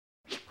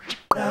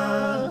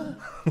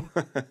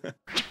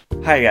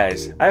Hi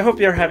guys, I hope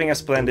you're having a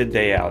splendid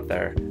day out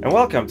there. And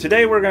welcome!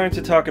 Today we're going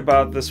to talk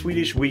about the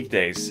Swedish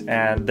weekdays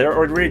and their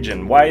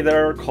origin, why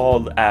they're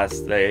called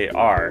as they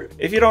are.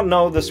 If you don't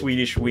know the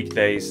Swedish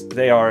weekdays,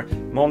 they are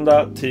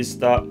måndag,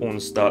 tisdag,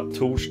 onsdag,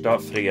 torsdag,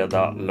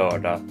 fredag,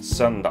 lördag,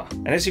 söndag.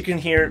 And as you can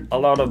hear, a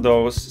lot of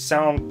those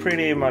sound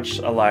pretty much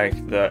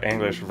alike the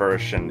English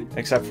version,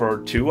 except for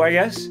two, I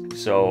guess.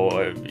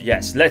 So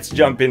yes, let's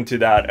jump into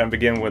that and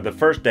begin with the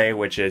first day,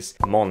 which is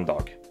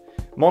måndag.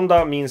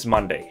 Måndag means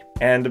Monday,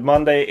 and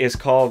Monday is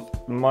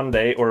called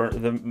Monday or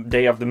the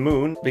day of the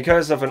moon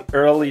because of an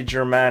early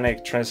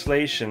Germanic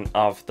translation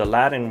of the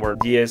Latin word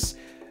dies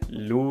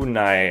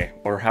lunae,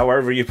 or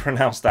however you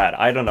pronounce that,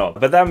 I don't know.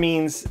 But that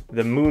means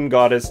the moon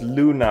goddess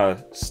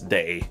Luna's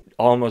day.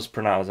 Almost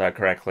pronounced that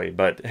correctly,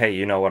 but hey,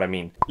 you know what I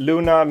mean.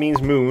 Luna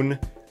means moon.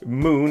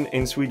 Moon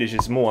in Swedish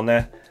is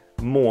måne.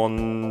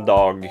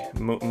 Måndag,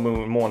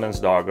 månens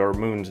dag, or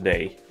moon's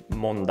day.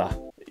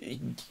 Måndag.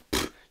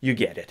 You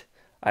get it.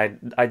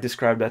 I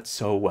described that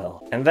so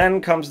well. And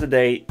then comes the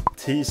day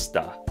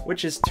tisdag,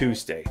 which is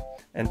Tuesday.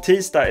 And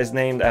tisdag is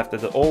named after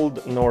the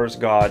Old Norse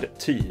god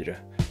Tyr,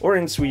 or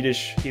in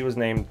Swedish he was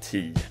named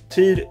Tyr.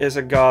 Tyr is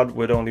a god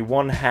with only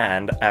one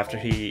hand after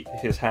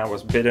his hand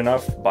was bitten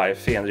off by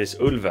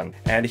Fenrisulven,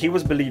 and he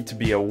was believed to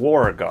be a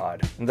war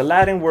god. And the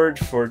Latin word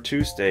for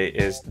Tuesday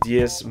is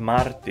dies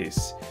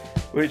Martis,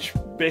 which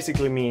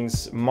basically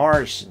means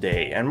Mars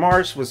Day, and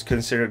Mars was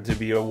considered to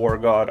be a war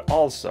god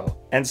also.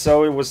 And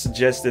so it was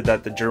suggested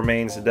that the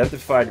Germans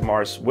identified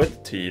Mars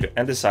with Tyr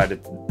and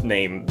decided to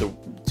name the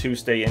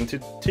Tuesday into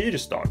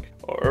Tyrsdag,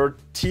 or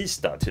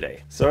Tisdag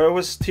today. So it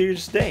was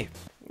Tyr's Day.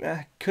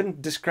 I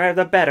couldn't describe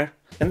that better.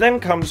 And then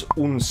comes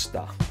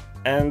onsdag.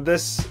 And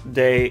this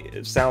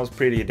day sounds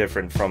pretty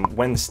different from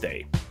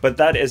Wednesday, but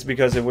that is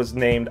because it was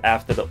named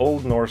after the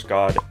Old Norse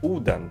god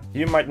Odin.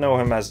 You might know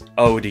him as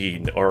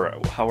Odin, or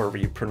however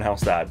you pronounce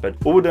that, but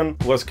Odin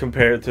was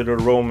compared to the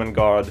Roman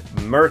god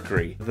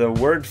Mercury. The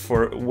word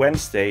for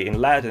Wednesday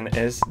in Latin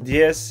is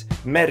dies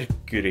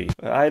Mercury.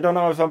 I don't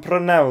know if I'm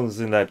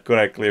pronouncing that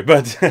correctly,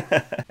 but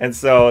and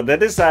so they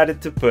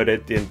decided to put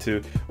it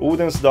into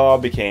Odin's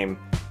dag became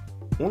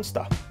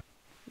onsdag.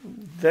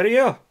 There you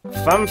go.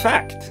 Fun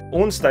fact.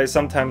 Onsdag is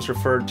sometimes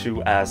referred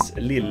to as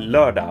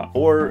Lill-lördag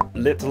or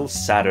Little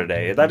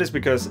Saturday. That is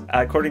because,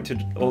 according to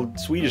old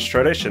Swedish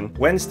tradition,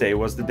 Wednesday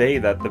was the day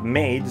that the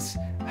maids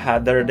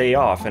had their day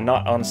off and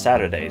not on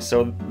Saturday,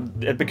 so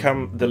it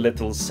became the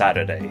Little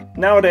Saturday.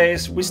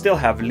 Nowadays, we still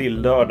have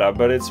Lill-lördag,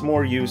 but it's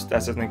more used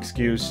as an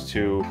excuse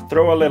to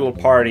throw a little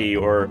party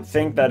or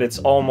think that it's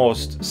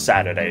almost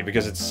Saturday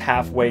because it's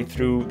halfway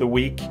through the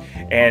week,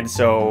 and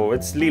so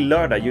it's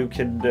Lill-lördag. You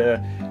could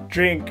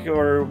drink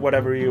or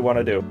whatever you want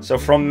to do. So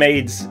from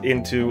maids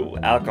into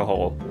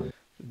alcohol,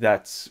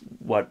 that's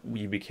what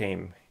we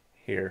became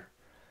here.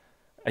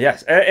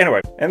 Yes,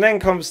 anyway. And then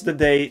comes the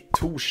day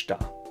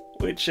torsdag,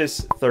 which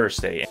is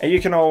Thursday. And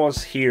you can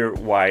almost hear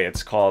why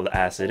it's called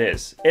as it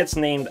is. It's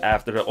named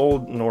after the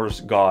Old Norse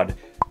god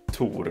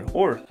Thor,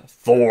 or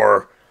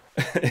Thor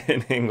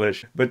in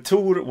English. But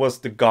Thor was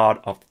the god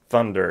of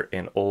thunder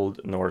in Old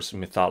Norse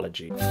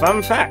mythology.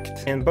 Fun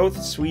fact! In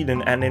both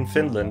Sweden and in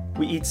Finland,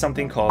 we eat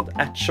something called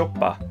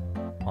ärtsoppa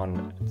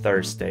on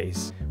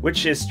Thursdays,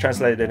 which is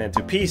translated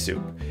into pea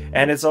soup.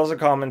 And it's also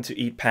common to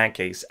eat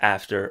pancakes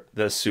after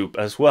the soup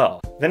as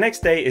well. The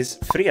next day is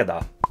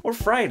fredag, or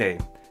Friday.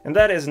 And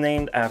that is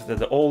named after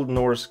the Old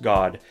Norse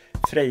god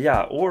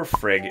Freya or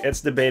Frigg.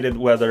 It's debated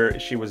whether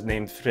she was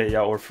named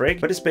Freya or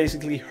Frigg, but it's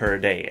basically her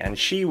day, and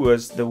she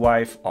was the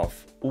wife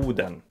of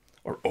Odin.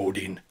 Or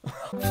Odin.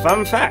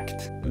 Fun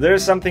fact!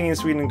 There's something in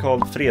Sweden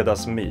called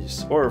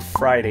fredagsmys, or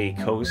Friday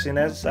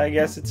coziness, I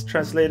guess it's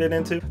translated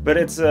into. But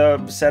it's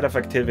a set of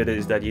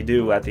activities that you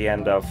do at the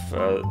end of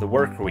the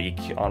work week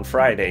on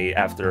Friday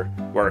after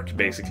work,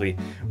 basically,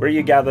 where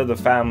you gather the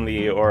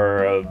family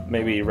or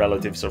maybe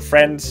relatives or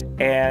friends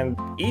and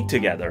eat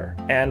together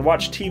and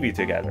watch TV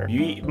together.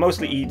 You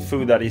mostly eat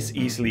food that is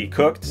easily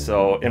cooked,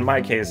 so in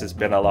my case it's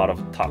been a lot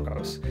of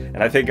tacos.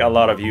 And I think a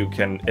lot of you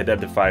can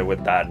identify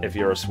with that if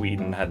you're a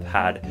Sweden had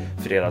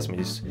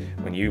fredagsmys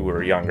when you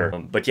were younger.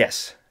 But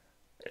yes,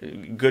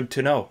 good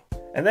to know.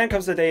 And then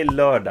comes the day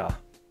lördag,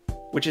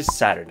 which is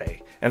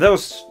Saturday. And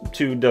those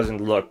two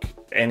doesn't look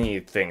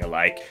anything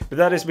alike, but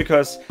that is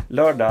because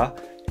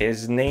lördag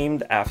is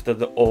named after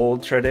the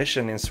old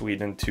tradition in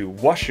Sweden to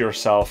wash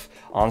yourself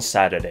on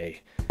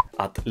Saturday,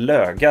 att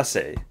löga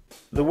sig.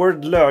 The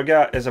word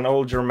löga is an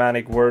old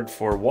Germanic word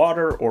for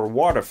water or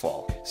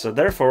waterfall, so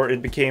therefore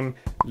it became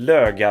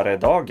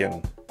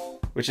lögaredagen,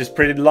 which is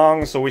pretty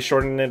long, so we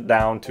shortened it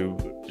down to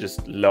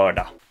just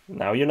lördag.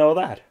 Now you know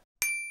that.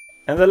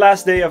 And the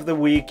last day of the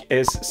week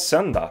is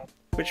söndag,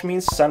 which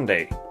means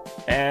Sunday.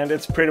 And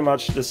it's pretty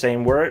much the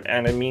same word,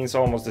 and it means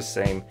almost the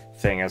same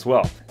thing as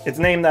well. It's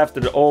named after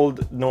the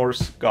Old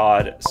Norse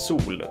god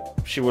Sol.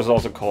 She was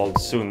also called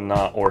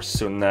Sunna or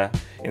Sunne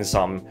in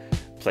some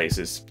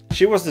places.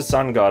 She was the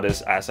sun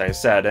goddess, as I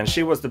said, and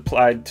she was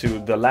applied to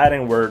the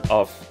Latin word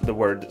of the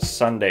word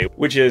Sunday,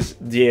 which is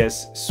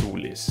dies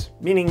solis,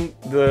 meaning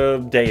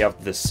the day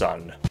of the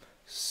sun.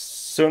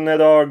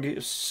 Sunnedag,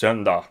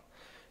 söndag.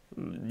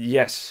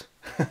 Yes.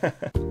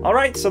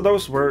 Alright, so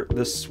those were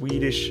the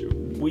Swedish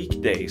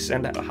weekdays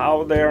and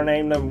how they are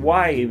named and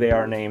why they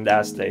are named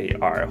as they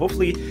are.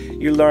 Hopefully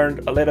you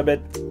learned a little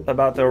bit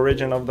about the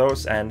origin of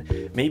those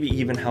and maybe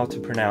even how to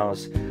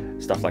pronounce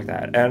stuff like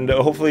that. And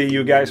hopefully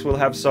you guys will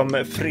have some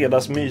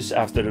fredagsmys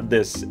after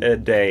this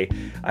day.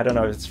 I don't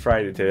know if it's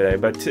Friday today,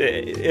 but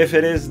if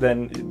it is,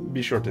 then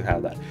be sure to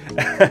have that.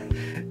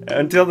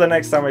 Until the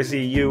next time I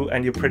see you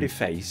and your pretty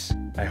face,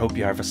 I hope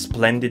you have a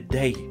splendid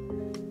day.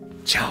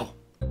 Ciao!